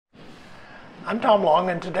I'm Tom Long,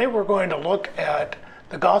 and today we're going to look at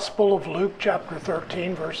the Gospel of Luke chapter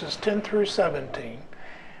 13, verses 10 through 17.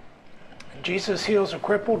 Jesus heals a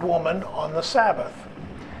crippled woman on the Sabbath.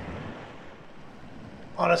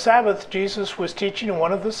 On a Sabbath, Jesus was teaching in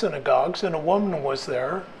one of the synagogues, and a woman was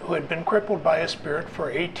there who had been crippled by a spirit for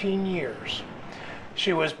 18 years.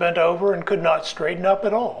 She was bent over and could not straighten up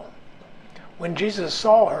at all. When Jesus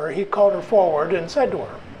saw her, he called her forward and said to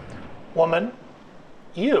her, "Woman,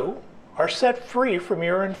 you are set free from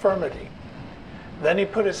your infirmity." Then he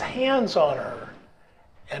put his hands on her,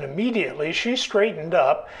 and immediately she straightened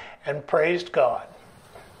up and praised God.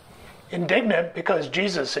 Indignant because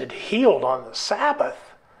Jesus had healed on the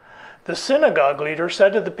Sabbath, the synagogue leader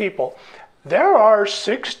said to the people, "There are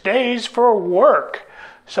 6 days for work,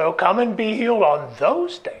 so come and be healed on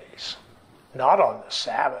those days, not on the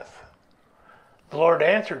Sabbath." The Lord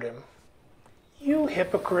answered him, "You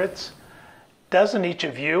hypocrites! Doesn't each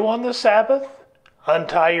of you on the Sabbath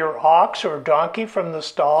untie your ox or donkey from the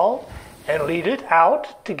stall and lead it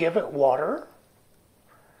out to give it water?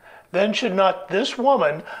 Then should not this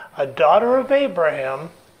woman, a daughter of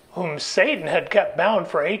Abraham, whom Satan had kept bound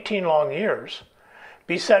for 18 long years,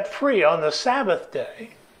 be set free on the Sabbath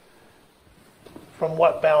day from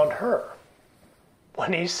what bound her?"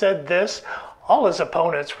 When he said this, all his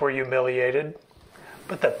opponents were humiliated,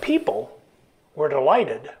 but the people were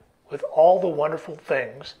delighted with all the wonderful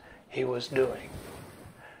things he was doing.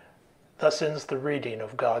 Thus ends the reading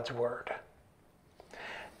of God's Word.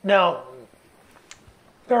 Now,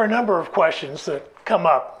 there are a number of questions that come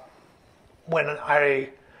up when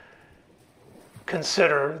I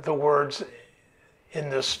consider the words in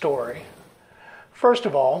this story. First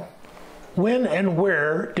of all, when and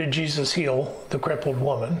where did Jesus heal the crippled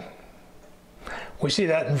woman? We see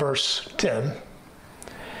that in verse 10.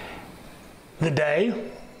 The day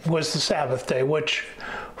was the Sabbath day, which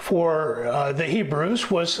for the Hebrews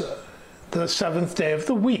was the seventh day of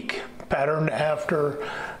the week, patterned after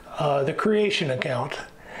the creation account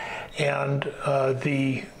and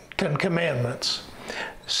the Ten Commandments.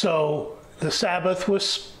 So the Sabbath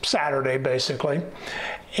was Saturday, basically.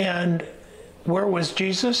 And where was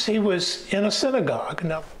Jesus? He was in a synagogue.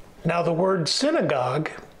 Now the word synagogue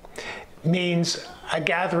means a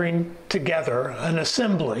gathering together, an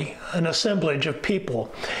assembly, an assemblage of people.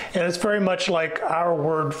 And it's very much like our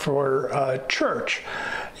word for church,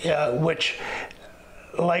 which,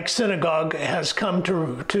 like synagogue, has come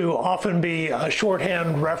to often be a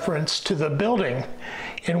shorthand reference to the building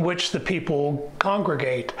in which the people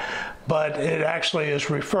congregate. But it actually is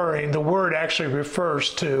the word actually refers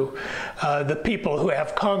to the people who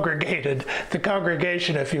have congregated, the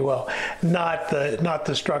congregation, if you will, not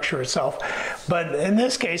the structure itself. But in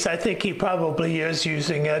this case, I think he probably is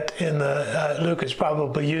using it Luke is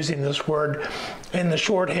probably using this word in the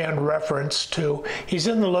shorthand reference to, he's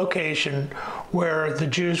in the location where the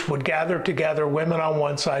Jews would gather together, women on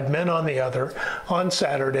one side, men on the other, on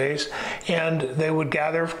Saturdays, and they would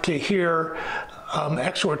gather to hear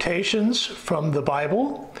exhortations from the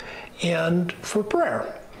Bible and for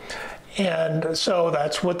prayer. And so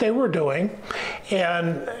that's what they were doing.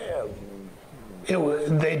 And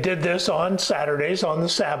they did this on Saturdays, on the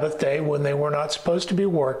Sabbath day, when they were not supposed to be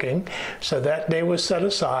working. So that day was set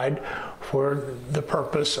aside for the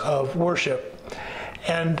purpose of worship.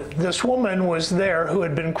 And this woman was there who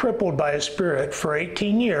had been crippled by a spirit for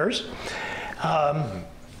 18 years.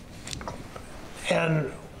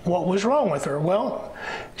 And what was wrong with her? Well,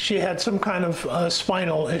 she had some kind of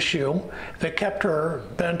spinal issue that kept her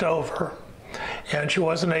bent over, and she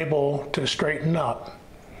wasn't able to straighten up.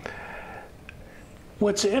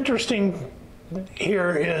 What's interesting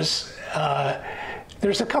here is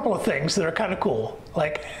there's a couple of things that are kind of cool.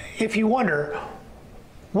 Like, if you wonder,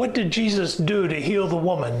 what did Jesus do to heal the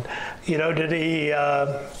woman? You know, did he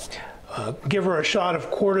give her a shot of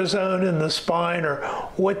cortisone in the spine, or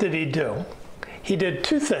what did he do? He did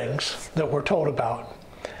 2 things that we're told about.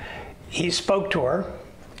 He spoke to her.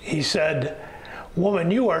 He said, "Woman,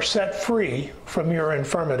 you are set free from your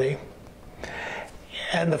infirmity."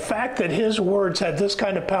 And the fact that his words had this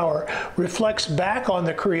kind of power reflects back on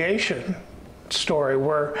the creation story,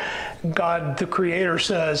 where God, the Creator,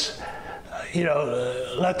 says,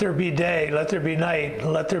 let there be day, let there be night,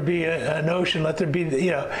 let there be an ocean, let there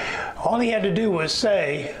be, all he had to do was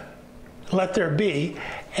say, "Let there be,"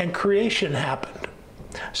 and creation happened.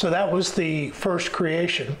 So that was the first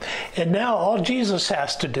creation. And now all Jesus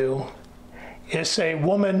has to do is say,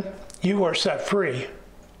 "Woman, you are set free,"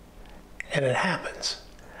 and it happens.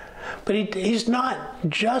 But he's not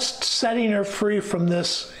just setting her free from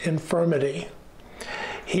this infirmity.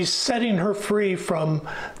 He's setting her free from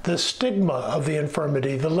the stigma of the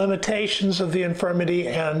infirmity, the limitations of the infirmity,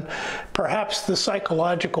 and perhaps the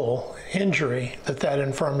psychological injury that that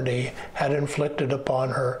infirmity had inflicted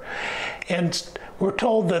upon her. And we're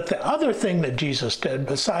told that the other thing that Jesus did,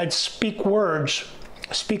 besides speak words,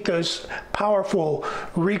 speak those powerful,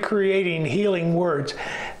 recreating, healing words,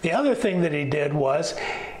 the other thing that he did was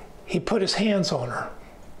he put his hands on her.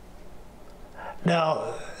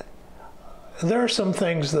 Now, there are some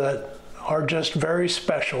things that are just very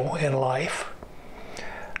special in life.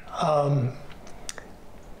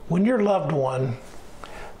 When your loved one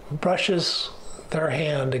brushes their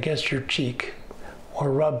hand against your cheek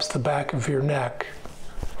or rubs the back of your neck,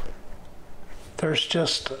 there's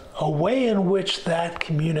just a way in which that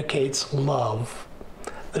communicates love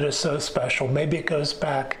that is so special. Maybe it goes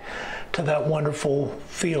back to that wonderful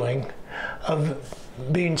feeling of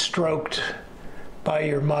being stroked by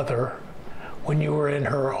your mother when you were in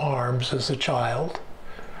her arms as a child.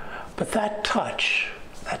 But that touch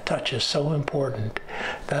is so important.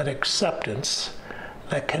 That acceptance,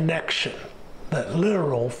 that connection, that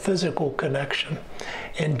literal physical connection.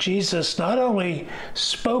 And Jesus not only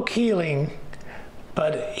spoke healing,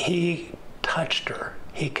 but he touched her.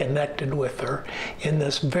 He connected with her in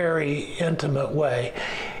this very intimate way,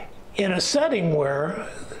 in a setting where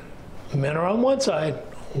men are on one side,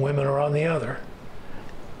 women are on the other.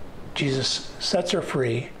 Jesus sets her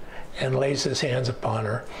free and lays his hands upon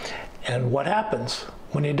her. And what happens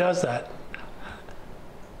when he does that?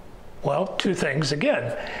 Well, two things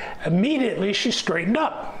again. Immediately she straightened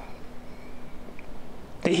up.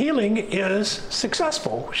 The healing is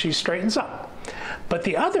successful. She straightens up. But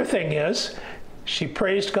the other thing is, she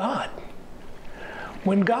praised God.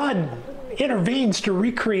 When God intervenes to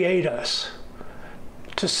recreate us,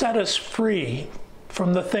 to set us free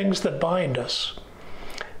from the things that bind us,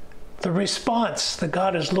 the response that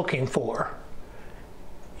God is looking for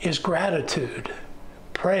is gratitude,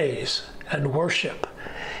 praise, and worship.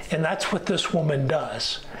 And that's what this woman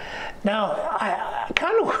does. Now, I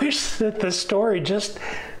kind of wish that the story just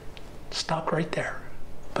stopped right there.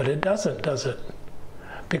 But it doesn't, does it?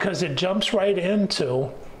 Because it jumps right into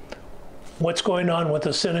what's going on with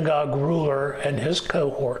the synagogue ruler and his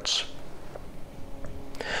cohorts.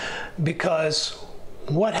 Because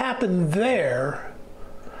what happened there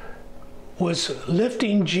was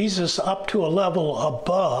lifting Jesus up to a level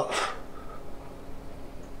above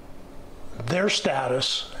their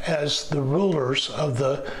status as the rulers of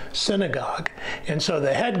the synagogue. And so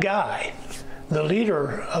the head guy, the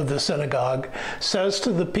leader of the synagogue, says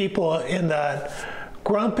to the people in that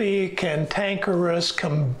grumpy, cantankerous,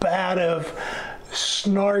 combative,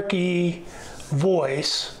 snarky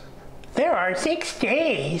voice, "There are 6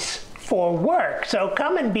 days for work, so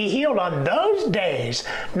come and be healed on those days,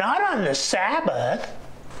 not on the Sabbath."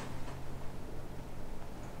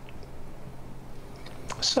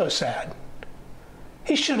 So sad.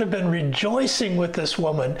 He should have been rejoicing with this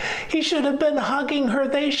woman. He should have been hugging her.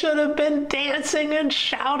 They should have been dancing and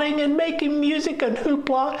shouting and making music and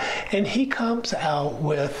hoopla. And he comes out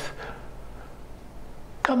with,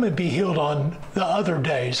 "Come and be healed on the other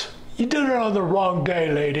days. You did it on the wrong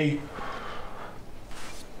day, lady."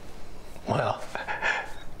 Well,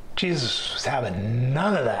 Jesus was having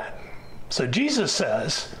none of that. So Jesus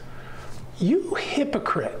says, "You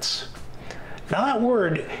hypocrites." Now that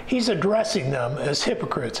word, he's addressing them as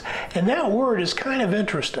hypocrites. And that word is kind of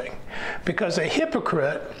interesting because a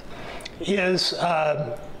hypocrite is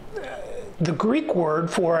the Greek word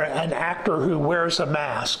for an actor who wears a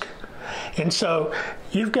mask. And so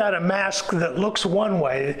you've got a mask that looks one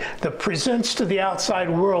way, that presents to the outside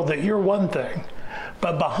world that you're one thing.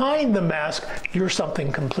 But behind the mask, you're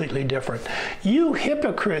something completely different. "You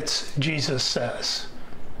hypocrites," Jesus says.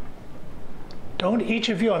 "Don't each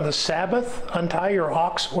of you on the Sabbath untie your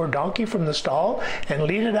ox or donkey from the stall and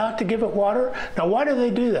lead it out to give it water?" Now, why do they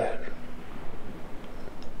do that?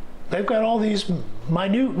 They've got all these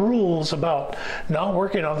minute rules about not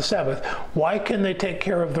working on the Sabbath. Why can they take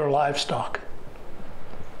care of their livestock?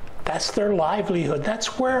 That's their livelihood.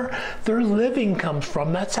 That's where their living comes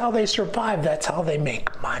from. That's how they survive. That's how they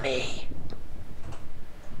make money.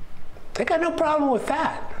 They got no problem with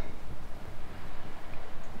that.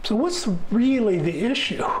 So what's really the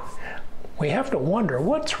issue? We have to wonder,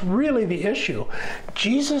 what's really the issue?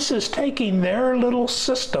 Jesus is taking their little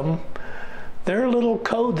system, their little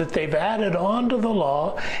code that they've added onto the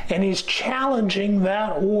law, and he's challenging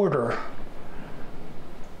that order.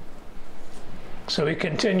 So he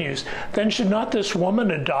continues, "Then should not this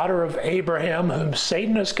woman, a daughter of Abraham, whom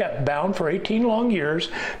Satan has kept bound for 18 long years,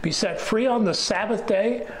 be set free on the Sabbath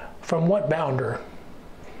day?" From what bound her?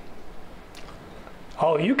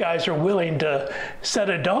 oh, you guys are willing to set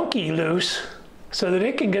a donkey loose so that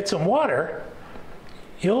it can get some water,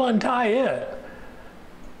 you'll untie it.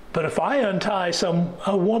 But if I untie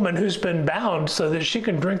a woman who's been bound so that she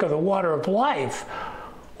can drink of the water of life,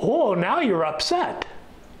 oh, now you're upset.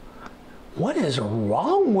 What is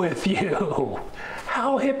wrong with you?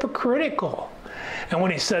 How hypocritical. And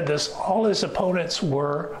when he said this, all his opponents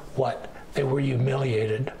were what? They were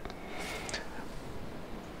humiliated.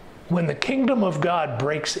 When the kingdom of God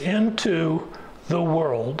breaks into the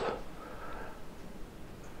world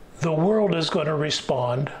is going to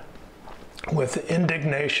respond with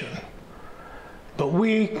indignation. But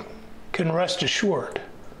we can rest assured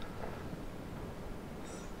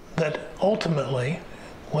that ultimately,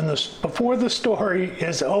 before the story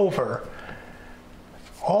is over,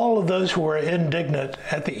 all of those who are indignant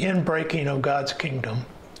at the inbreaking of God's kingdom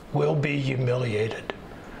will be humiliated.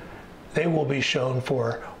 They will be shown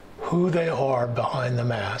for who they are behind the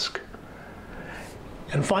mask.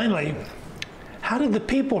 And finally, how did the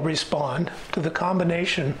people respond to the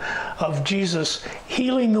combination of Jesus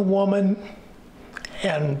healing the woman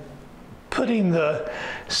and putting the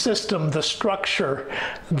system, the structure,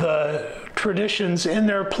 the traditions in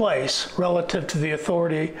their place relative to the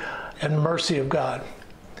authority and mercy of God?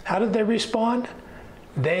 How did they respond?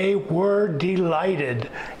 They were delighted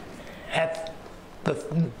at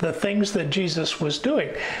the things that Jesus was doing.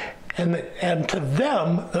 And to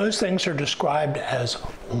them, those things are described as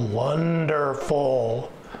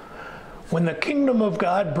wonderful. When the kingdom of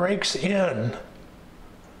God breaks in,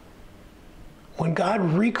 when God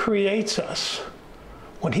recreates us,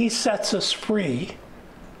 when he sets us free,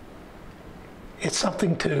 it's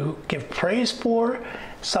something to give praise for,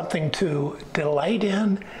 something to delight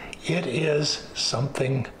in. It is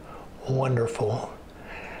something wonderful.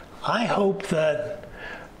 I hope that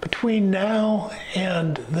between now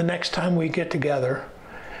and the next time we get together,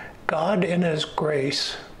 God in his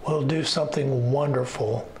grace will do something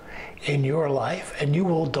wonderful in your life, and you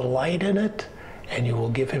will delight in it, and you will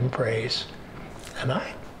give him praise. And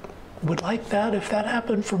I would like that if that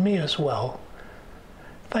happened for me as well.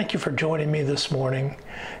 Thank you for joining me this morning.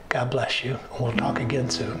 God bless you. We'll talk again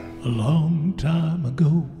soon. A long time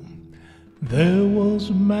ago, there was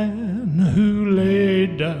a man who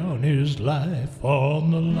laid down his life on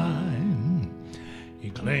the line. He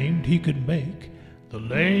claimed he could make the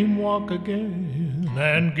lame walk again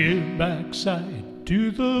and give back sight to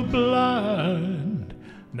the blind.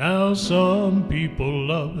 Now some people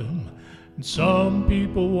love him, and some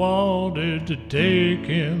people wanted to take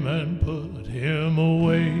him and put him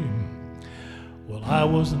away. Well, I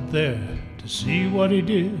wasn't there to see what he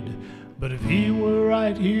did, but if he were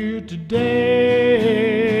right here today,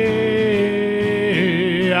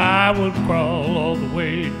 I would crawl all the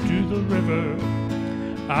way to the river.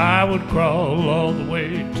 I would crawl all the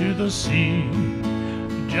way to the sea,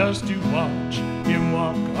 just to watch him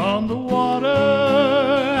walk on the water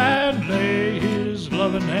and lay his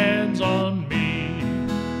loving hands on me.